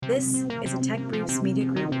This is a Tech Briefs Media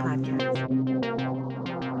Group podcast.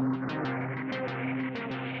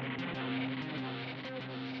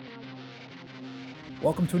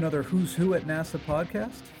 Welcome to another Who's Who at NASA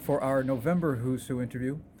podcast. For our November Who's Who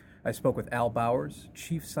interview, I spoke with Al Bowers,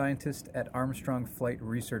 Chief Scientist at Armstrong Flight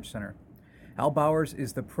Research Center. Al Bowers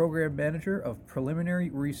is the Program Manager of Preliminary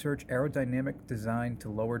Research Aerodynamic Design to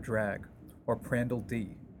Lower Drag, or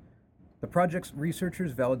Prandtl-d. The project's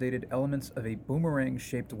researchers validated elements of a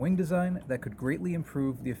boomerang-shaped wing design that could greatly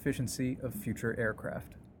improve the efficiency of future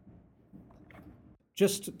aircraft.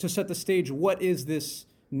 Just to set the stage, what is this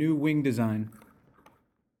new wing design?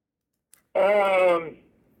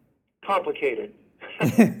 Complicated.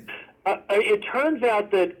 It turns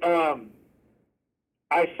out that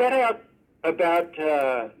I set out about,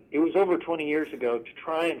 it was over 20 years ago, to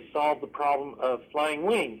try and solve the problem of flying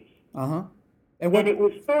wings. Uh-huh. And it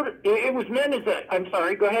was it was meant as a, I'm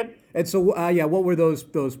sorry, go ahead. And so, what were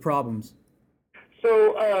those problems?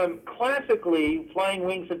 So, classically, flying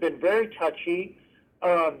wings have been very touchy.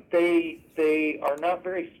 They are not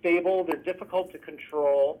very stable. They're difficult to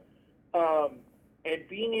control. And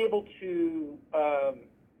being able to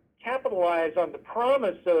capitalize on the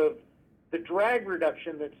promise of the drag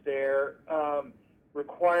reduction that's there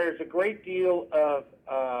requires a great deal of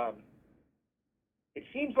it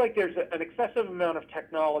seems like there's an excessive amount of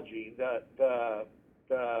technology, the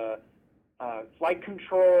flight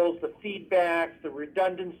controls, the feedbacks, the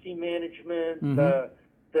redundancy management.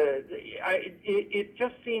 It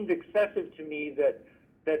just seemed excessive to me that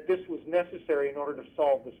this was necessary in order to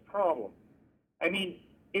solve this problem. I mean,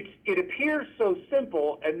 it appears so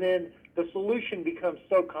simple, and then the solution becomes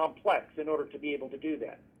so complex in order to be able to do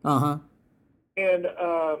that. Uh-huh. And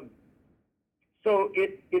so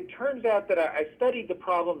it turns out that I studied the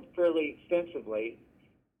problem fairly extensively,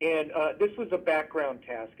 and this was a background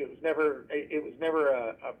task. It was never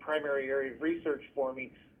a primary area of research for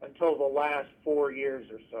me until the last 4 years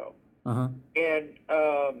or so. Uh-huh. And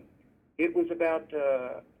it was about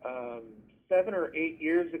 7 or 8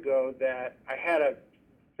 years ago that I had a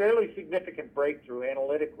fairly significant breakthrough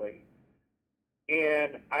analytically.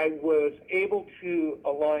 And I was able to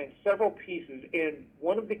align several pieces, and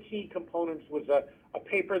one of the key components was a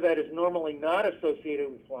paper that is normally not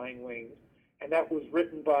associated with flying wings, and that was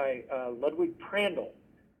written by Ludwig Prandtl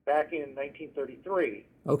back in 1933.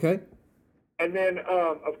 Okay. And then,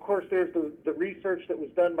 of course, there's the research that was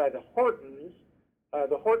done by the Hortons,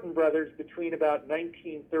 the Horton brothers, between about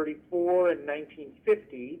 1934 and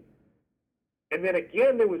 1950. And then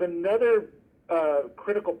again, there was another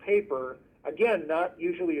critical paper, again, not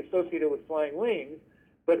usually associated with flying wings,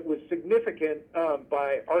 but it was significant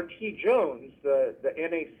by R.T. Jones, the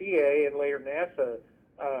NACA and later NASA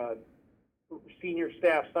senior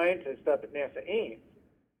staff scientist up at NASA Ames.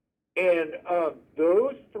 And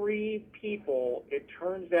those three people, it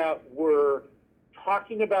turns out, were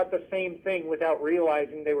talking about the same thing without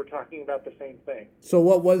realizing they were talking about the same thing. So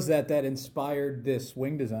what was that inspired this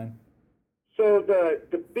wing design? So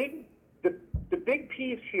the big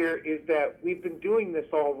piece here is that we've been doing this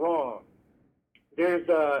all wrong. There's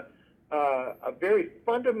a very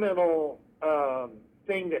fundamental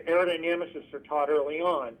thing that aerodynamicists are taught early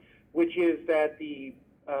on, which is that the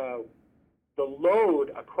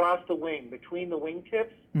load across the wing, between the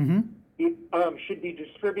wingtips, should be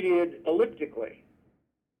distributed elliptically.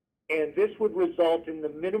 And this would result in the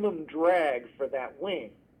minimum drag for that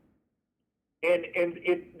wing. And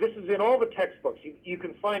this is in all the textbooks. You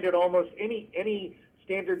can find it almost any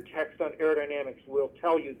standard text on aerodynamics will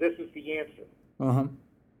tell you this is the answer. Uh-huh.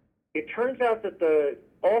 It turns out that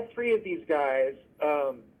all three of these guys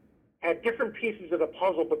had different pieces of the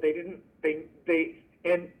puzzle, but they didn't.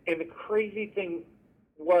 And the crazy thing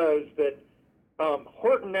was that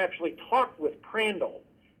Horton actually talked with Prandtl,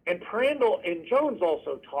 and Prandtl and Jones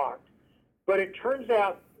also talked, but it turns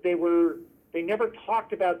out they never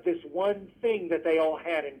talked about this one thing that they all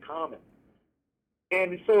had in common.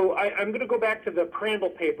 And so I'm going to go back to the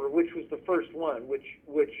Prandtl paper, which was the first one, which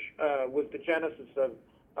was the genesis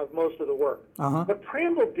of most of the work. Uh-huh. What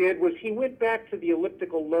Prandtl did was he went back to the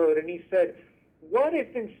elliptical load and he said, what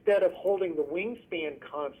if instead of holding the wingspan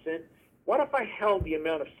constant, what if I held the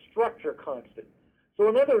amount of structure constant? So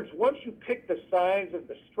in other words, once you pick the size of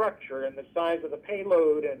the structure and the size of the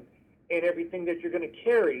payload and everything that you're going to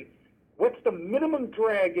carry, what's the minimum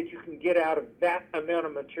drag that you can get out of that amount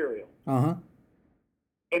of material? Uh-huh.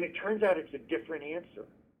 And it turns out it's a different answer.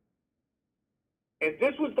 And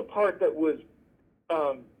this was the part that was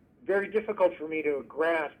very difficult for me to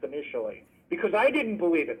grasp initially, because I didn't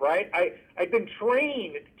believe it, right? I'd been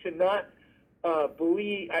trained to not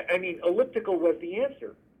believe, elliptical was the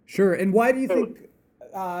answer. Sure. And why do you think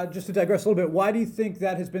just to digress a little bit, why do you think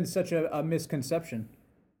that has been such a misconception?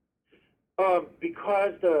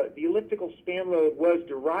 Because the elliptical span load was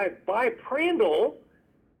derived by Prandtl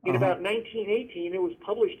in about 1918. It was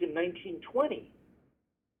published in 1920.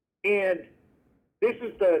 And this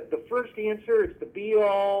is the first answer. It's the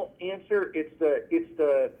be-all answer. It's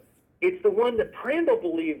the one that Prandtl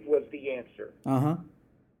believed was the answer.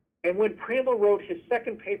 And when Prandtl wrote his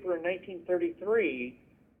second paper in 1933,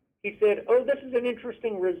 he said, "Oh, this is an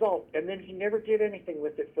interesting result," and then he never did anything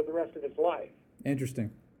with it for the rest of his life.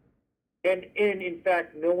 Interesting. And in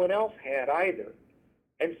fact, no one else had either.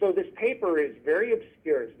 And so this paper is very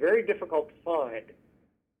obscure. It's very difficult to find.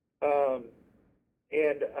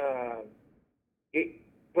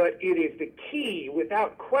 But it is the key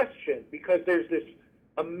without question, because there's this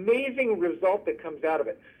amazing result that comes out of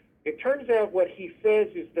it. It turns out what he says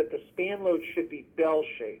is that the span load should be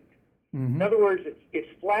bell-shaped. In other words,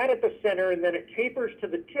 it's flat at the center, and then it tapers to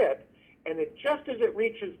the tip, and just as it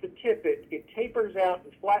reaches the tip, it tapers out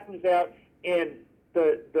and flattens out, and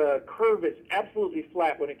the curve is absolutely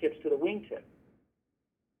flat when it gets to the wingtip.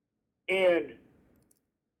 And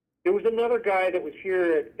there was another guy that was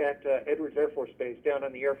here at Edwards Air Force Base down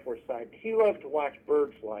on the Air Force side. He loved to watch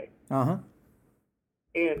birds fly.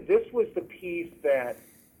 And this was the piece that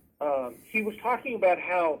he was talking about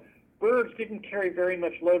how birds didn't carry very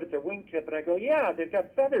much load at their wingtip. And I go, yeah, they've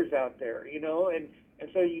got feathers out there, and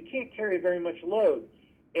so you can't carry very much load.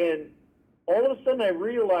 And all of a sudden I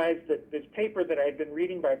realized that this paper that I had been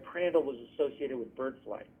reading by Prandtl was associated with bird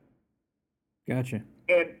flight. Gotcha.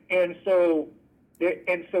 And so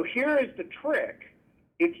here is the trick.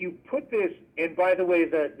 If you put this, and by the way,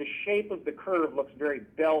 the shape of the curve looks very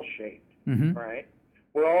bell-shaped, right?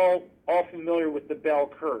 We're all familiar with the bell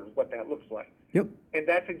curve, what that looks like. Yep. And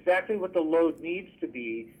that's exactly what the load needs to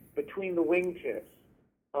be between the wingtips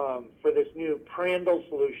for this new Prandtl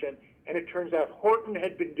solution. And it turns out Horton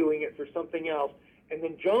had been doing it for something else, and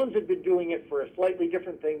then Jones had been doing it for a slightly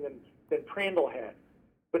different thing than Prandtl had.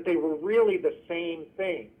 But they were really the same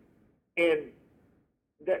thing. And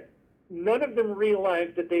that none of them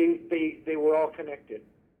realized that they were all connected.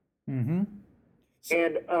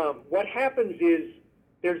 And what happens is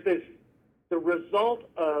there's the result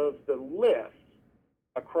of the lift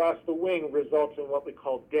across the wing results in what we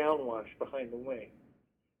call downwash behind the wing.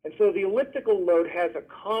 And so the elliptical load has a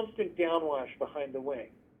constant downwash behind the wing.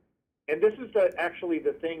 And this is actually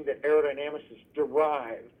the thing that aerodynamicists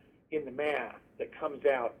derive in the math that comes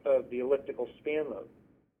out of the elliptical span load.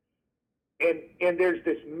 And there's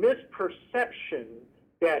this misperception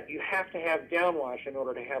that you have to have downwash in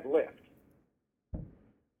order to have lift.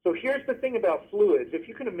 So here's the thing about fluids. If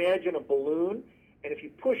you can imagine a balloon, and if you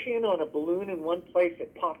push in on a balloon in one place,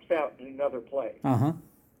 it pops out in another place.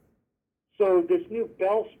 So this new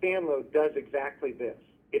Bell span load does exactly this.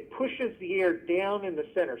 It pushes the air down in the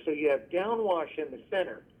center, so you have downwash in the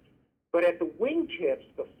center. But at the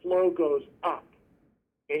wingtips, the flow goes up,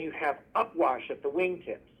 and you have upwash at the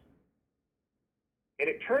wingtips. And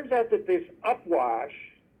it turns out that this upwash,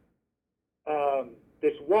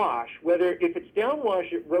 this wash, if it's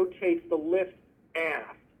downwash, it rotates the lift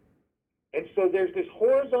aft. And so there's this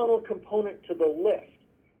horizontal component to the lift.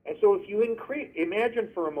 And so if you imagine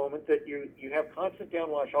for a moment that you have constant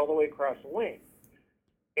downwash all the way across the wing.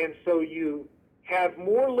 And so you have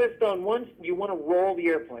more lift on one, you want to roll the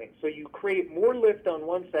airplane. So you create more lift on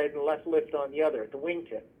one side and less lift on the other at the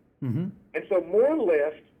wingtip. And so more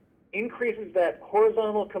lift increases that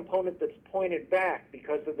horizontal component that's pointed back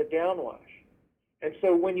because of the downwash. And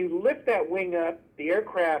so when you lift that wing up, the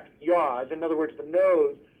aircraft yaws. In other words, the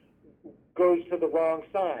nose goes to the wrong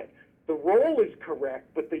side. The roll is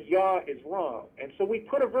correct, but the yaw is wrong. And so we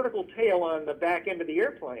put a vertical tail on the back end of the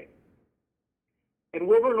airplane. And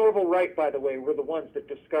Wilbur and Orville Wright, by the way, were the ones that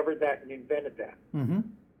discovered that and invented that.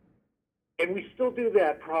 And we still do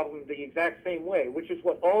that problem the exact same way, which is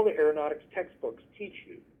what all the aeronautics textbooks teach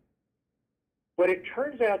you. But it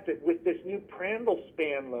turns out that with this new Prandtl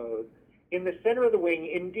span load, in the center of the wing,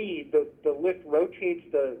 indeed, the lift rotates,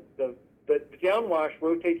 the downwash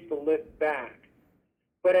rotates the lift back.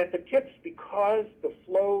 But at the tips, because the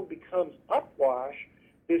flow becomes upwash,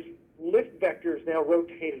 this lift vector is now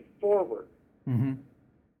rotated forward.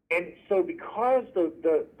 And so because the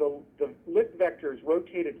lift vector is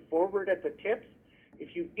rotated forward at the tips,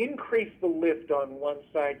 if you increase the lift on one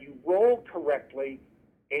side, you roll correctly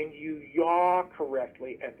and you yaw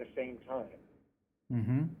correctly at the same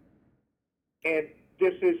time. And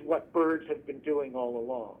this is what birds have been doing all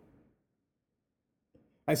along.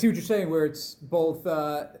 I see what you're saying, where it's both,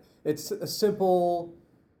 it's a simple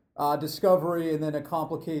discovery and then a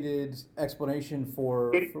complicated explanation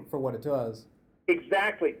for what it does.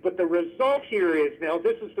 Exactly. But the result here is, now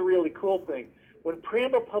this is the really cool thing. When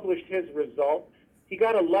Prandtl published his result, he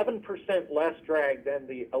got 11% less drag than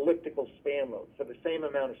the elliptical span load for the same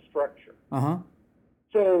amount of structure. Uh-huh.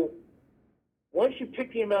 So once you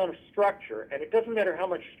pick the amount of structure, and it doesn't matter how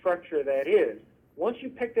much structure that is, once you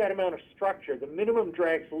pick that amount of structure, the minimum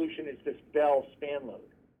drag solution is this Bell span load.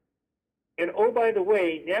 And oh, by the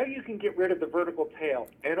way, now you can get rid of the vertical tail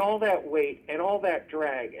and all that weight and all that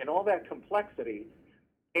drag and all that complexity,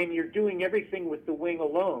 and you're doing everything with the wing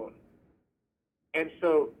alone. And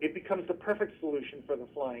so it becomes the perfect solution for the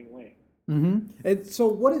flying wing. Mm-hmm. And so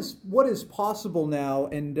what is possible now,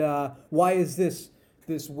 and why is this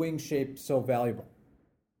wing shape so valuable?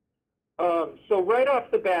 So right off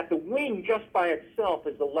the bat, the wing just by itself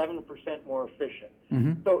is 11% more efficient.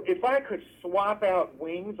 Mm-hmm. So if I could swap out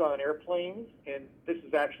wings on airplanes, and this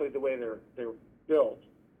is actually the way they're built,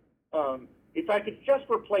 if I could just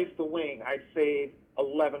replace the wing, I'd save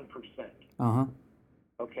 11%. Uh-huh.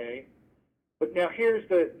 Okay? But now here's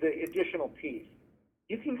the additional piece.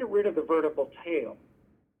 You can get rid of the vertical tail.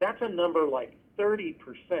 That's a number like 30%.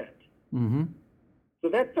 Mm-hmm. So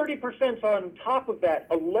that 30% is on top of that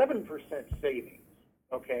 11% savings,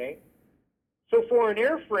 okay? So for an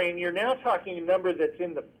airframe, you're now talking a number that's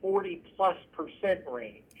in the 40+%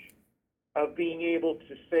 range of being able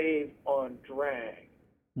to save on drag.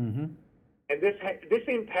 Mm-hmm. And this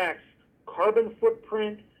impacts carbon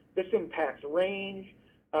footprint, this impacts range,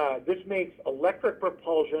 this makes electric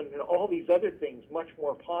propulsion and all these other things much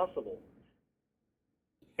more possible.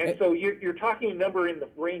 And so you're talking a number in the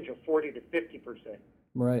range of 40 to 50%.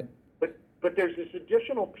 Right. But there's this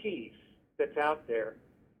additional piece that's out there,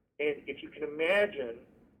 and if you can imagine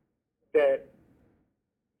that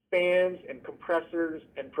fans and compressors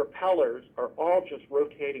and propellers are all just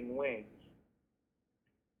rotating wings.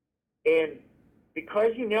 And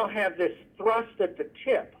because you now have this thrust at the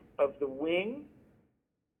tip of the wing,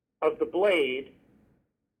 of the blade,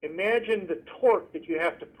 imagine the torque that you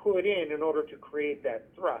have to put in order to create that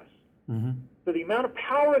thrust. Mm-hmm. So the amount of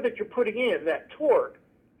power that you're putting in, that torque,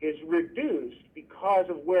 is reduced because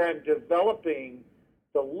of where I'm developing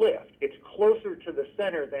the lift. It's closer to the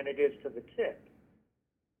center than it is to the tip.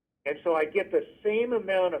 And so I get the same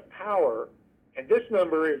amount of power, and this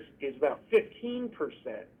number is about 15%.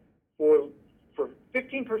 For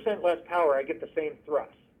 15% less power, I get the same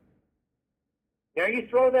thrust. Now you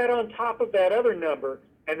throw that on top of that other number,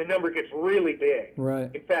 and the number gets really big.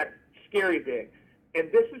 Right. In fact, scary big. And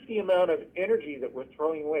this is the amount of energy that we're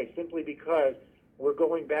throwing away simply because we're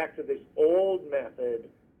going back to this old method,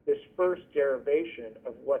 this first derivation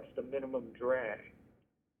of what's the minimum drag.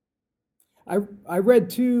 I read,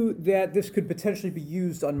 too, that this could potentially be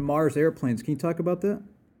used on Mars airplanes. Can you talk about that?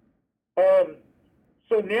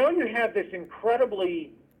 So now you have this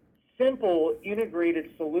incredibly simple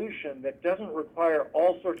integrated solution that doesn't require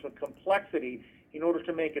all sorts of complexity in order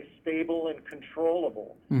to make it stable and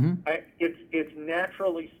controllable. Mm-hmm. It's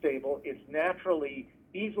naturally stable. It's naturally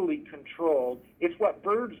easily controlled. It's what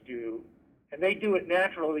birds do, and they do it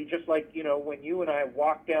naturally, just like, you know, when you and I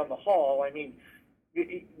walk down the hall. I mean,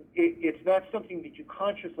 it's not something that you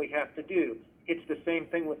consciously have to do. It's the same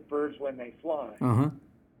thing with birds when they fly. Uh-huh.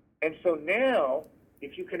 And so now,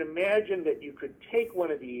 if you can imagine that you could take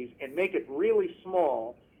one of these and make it really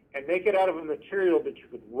small and make it out of a material that you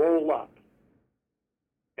could roll up,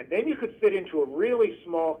 and then you could fit into a really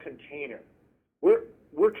small container.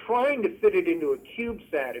 We're trying to fit it into a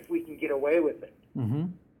CubeSat if we can get away with it. Mm-hmm.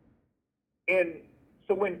 And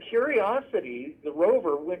so when Curiosity, the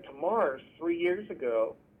rover, went to Mars 3 years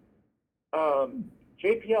ago,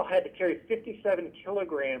 JPL had to carry 57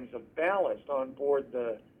 kilograms of ballast on board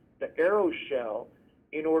the aeroshell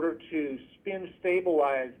in order to spin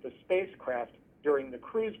stabilize the spacecraft during the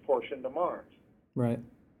cruise portion to Mars. Right.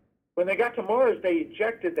 When they got to Mars, they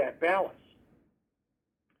ejected that ballast.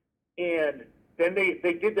 And then they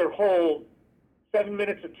did their whole 7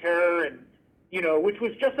 minutes of terror, and, you know, which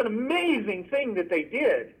was just an amazing thing that they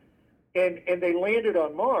did. And they landed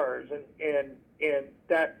on Mars, and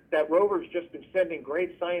that rover's just been sending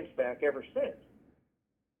great science back ever since.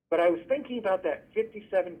 But I was thinking about that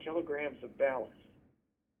 57 kilograms of ballast.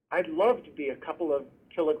 I'd love to be a couple of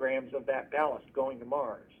kilograms of that ballast going to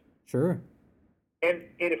Mars. Sure. And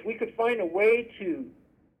if we could find a way to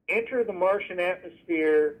enter the Martian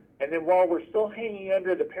atmosphere, and then while we're still hanging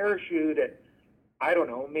under the parachute at, I don't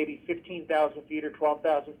know, maybe 15,000 feet or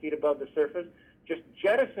 12,000 feet above the surface, just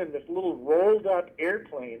jettison this little rolled-up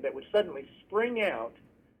airplane that would suddenly spring out,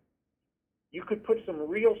 you could put some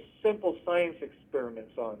real simple science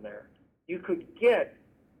experiments on there. You could get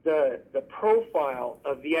the profile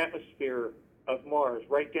of the atmosphere of Mars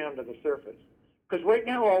right down to the surface. Because right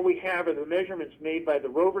now all we have are the measurements made by the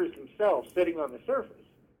rovers themselves sitting on the surface.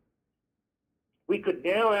 We could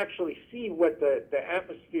now actually see what the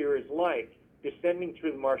atmosphere is like descending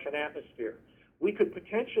through the Martian atmosphere. We could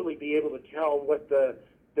potentially be able to tell what the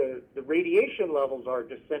radiation levels are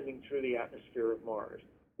descending through the atmosphere of Mars.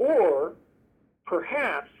 Or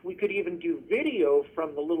perhaps we could even do video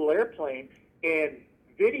from the little airplane and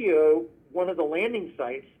video one of the landing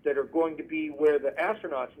sites that are going to be where the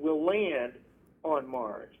astronauts will land on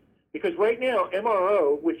Mars. Because right now,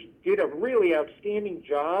 MRO, which did a really outstanding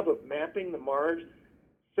job of mapping the Mars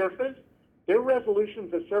surface, their resolution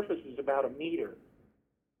of the surface is about 1 meter.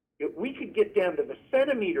 If we could get down to the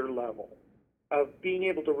centimeter level of being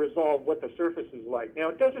able to resolve what the surface is like. Now,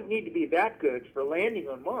 it doesn't need to be that good for landing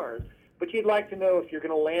on Mars, but you'd like to know if you're going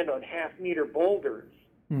to land on half-meter boulders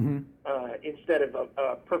instead of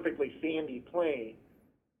a perfectly sandy plain.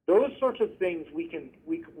 Those sorts of things we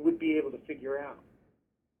would be able to figure out.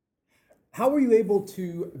 How were you able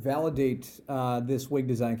to validate this wing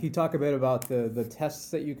design? Can you talk a bit about the tests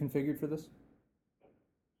that you configured for this?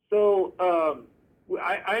 So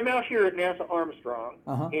I'm out here at NASA Armstrong,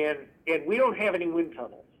 and we don't have any wind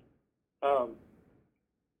tunnels.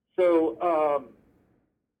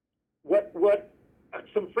 What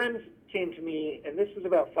some friends came to me, and this was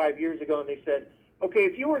about 5 years ago, and they said, okay,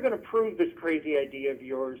 if you were going to prove this crazy idea of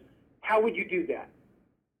yours, how would you do that?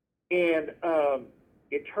 And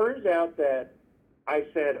it turns out that I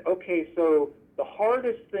said, okay, so the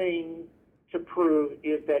hardest thing to prove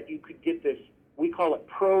is that you could get this, we call it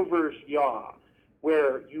pro-verse yaw,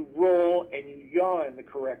 where you roll and you yaw in the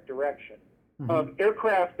correct direction.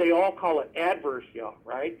 Aircraft, they all call it adverse yaw,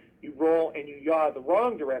 right? You roll and you yaw the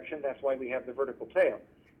wrong direction. That's why we have the vertical tail.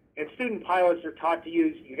 And student pilots are taught to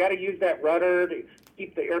you got to use that rudder to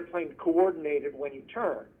keep the airplane coordinated when you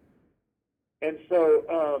turn. And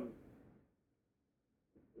so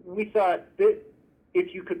we thought that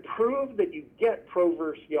if you could prove that you get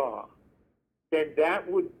pro-verse yaw, then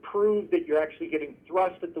that would prove that you're actually getting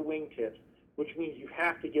thrust at the wingtips, which means you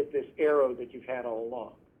have to get this arrow that you've had all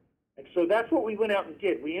along. And so that's what we went out and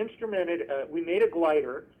did. We instrumented, we made a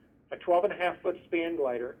glider, a 12.5-foot span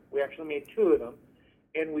glider. We actually made 2 of them.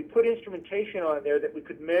 And we put instrumentation on there that we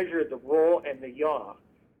could measure the roll and the yaw.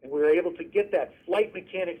 And we were able to get that flight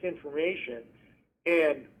mechanics information.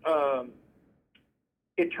 And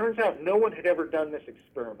it turns out no one had ever done this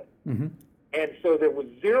experiment. And so there was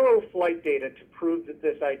 0 flight data to prove that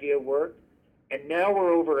this idea worked. And now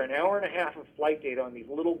we're over an hour and a half of flight data on these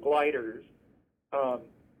little gliders.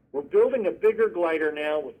 We're building a bigger glider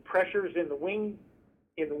now with pressures in the wings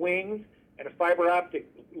and a fiber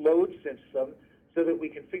optic load system so that we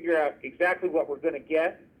can figure out exactly what we're going to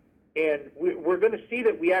get. And we're going to see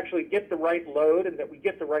that we actually get the right load and that we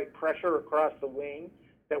get the right pressure across the wing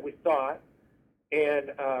that we thought.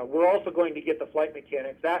 And we're also going to get the flight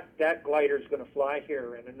mechanics. That glider is going to fly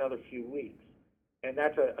here in another few weeks. And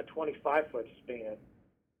that's a 25-foot span.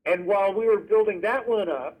 And while we were building that one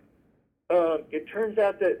up, it turns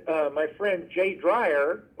out that my friend Jay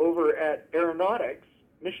Dreyer over at Aeronautics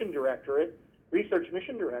Research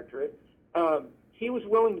Mission Directorate, he was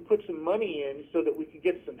willing to put some money in so that we could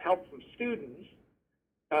get some help from students.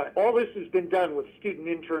 All this has been done with student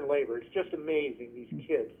intern labor. It's just amazing, these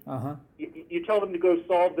kids. You tell them to go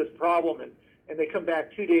solve this problem, and they come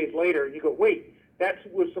back 2 days later, and you go, wait, that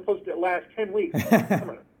was supposed to last 10 weeks.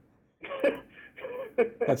 Come on.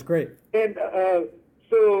 That's great. And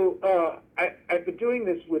so I've been doing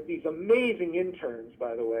this with these amazing interns,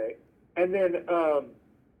 by the way. And then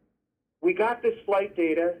we got this flight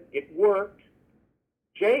data. It worked.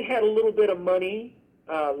 Jay had a little bit of money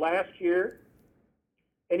last year.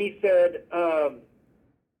 And he said,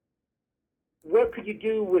 what could you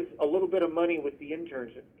do with a little bit of money with the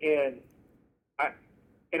interns? And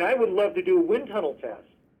I would love to do a wind tunnel test.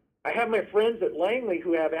 I have my friends at Langley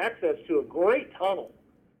who have access to a great tunnel,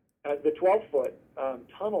 the 12-foot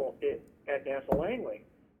tunnel at NASA Langley.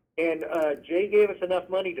 And Jay gave us enough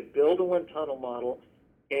money to build a wind tunnel model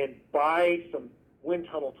and buy some wind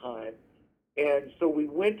tunnel time. And so we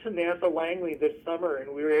went to NASA Langley this summer,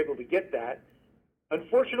 and we were able to get that.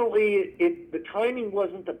 Unfortunately, the timing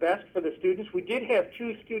wasn't the best for the students. We did have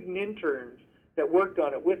 2 student interns that worked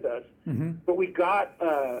on it with us, but we got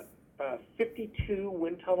 52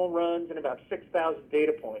 wind tunnel runs and about 6,000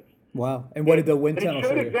 data points. Wow. And what did the wind tunnel show?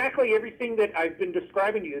 It showed exactly everything that I've been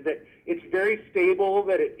describing to you, that it's very stable,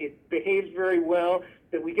 that it behaves very well,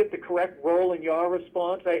 that we get the correct roll and yaw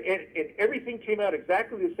response, and everything came out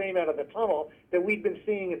exactly the same out of the tunnel that we'd been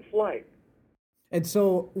seeing in flight. And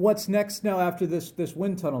so what's next now after this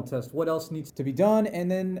wind tunnel test? What else needs to be done?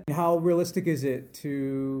 And then how realistic is it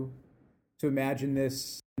to to imagine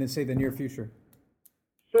this in, say, the near future?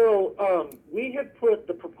 So we have put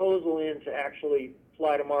the proposal in to actually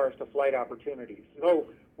fly to Mars to Flight Opportunities. So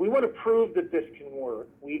we want to prove that this can work.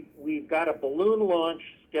 We've got a balloon launch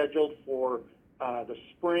scheduled for the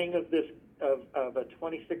spring of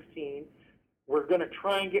 2016. We're going to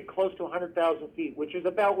try and get close to 100,000 feet, which is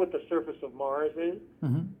about what the surface of Mars is.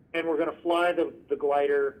 Mm-hmm. And we're going to fly the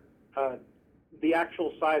glider the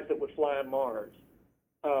actual size that would fly on Mars.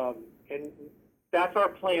 And that's our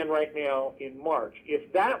plan right now in March.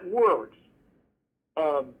 If that works,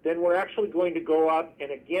 then we're actually going to go up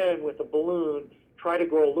and again with a balloon try to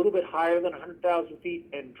go a little bit higher than 100,000 feet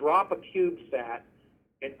and drop a CubeSat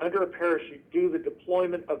and under a parachute do the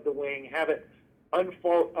deployment of the wing, have it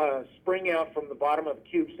unfold, spring out from the bottom of a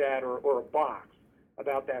CubeSat or a box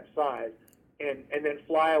about that size, and then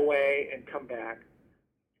fly away and come back.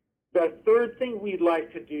 The third thing we'd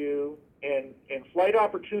like to do, and Flight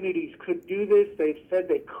Opportunities could do this, they've said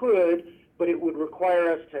they could, but it would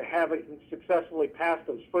require us to have it successfully pass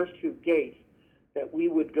those first two gates, that we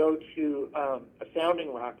would go to a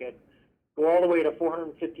sounding rocket, go all the way to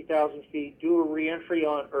 450,000 feet, do a reentry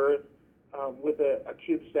on Earth with a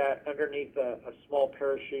CubeSat underneath a small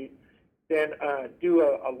parachute, then do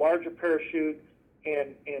a larger parachute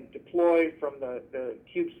and deploy from the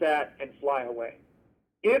CubeSat and fly away.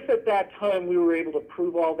 If at that time we were able to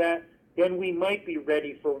prove all that, then we might be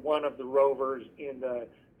ready for one of the rovers in the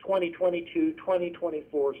 2022,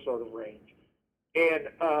 2024 sort of range. And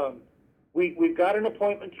we've got an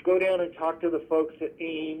appointment to go down and talk to the folks at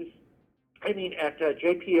JPL.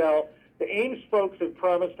 The Ames folks have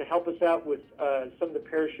promised to help us out with some of the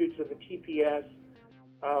parachutes and the TPS,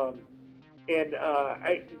 and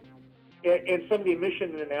some of the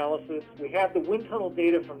emission analysis. We have the wind tunnel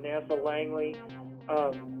data from NASA Langley.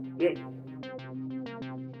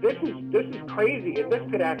 This is crazy, and this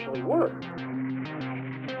could actually work.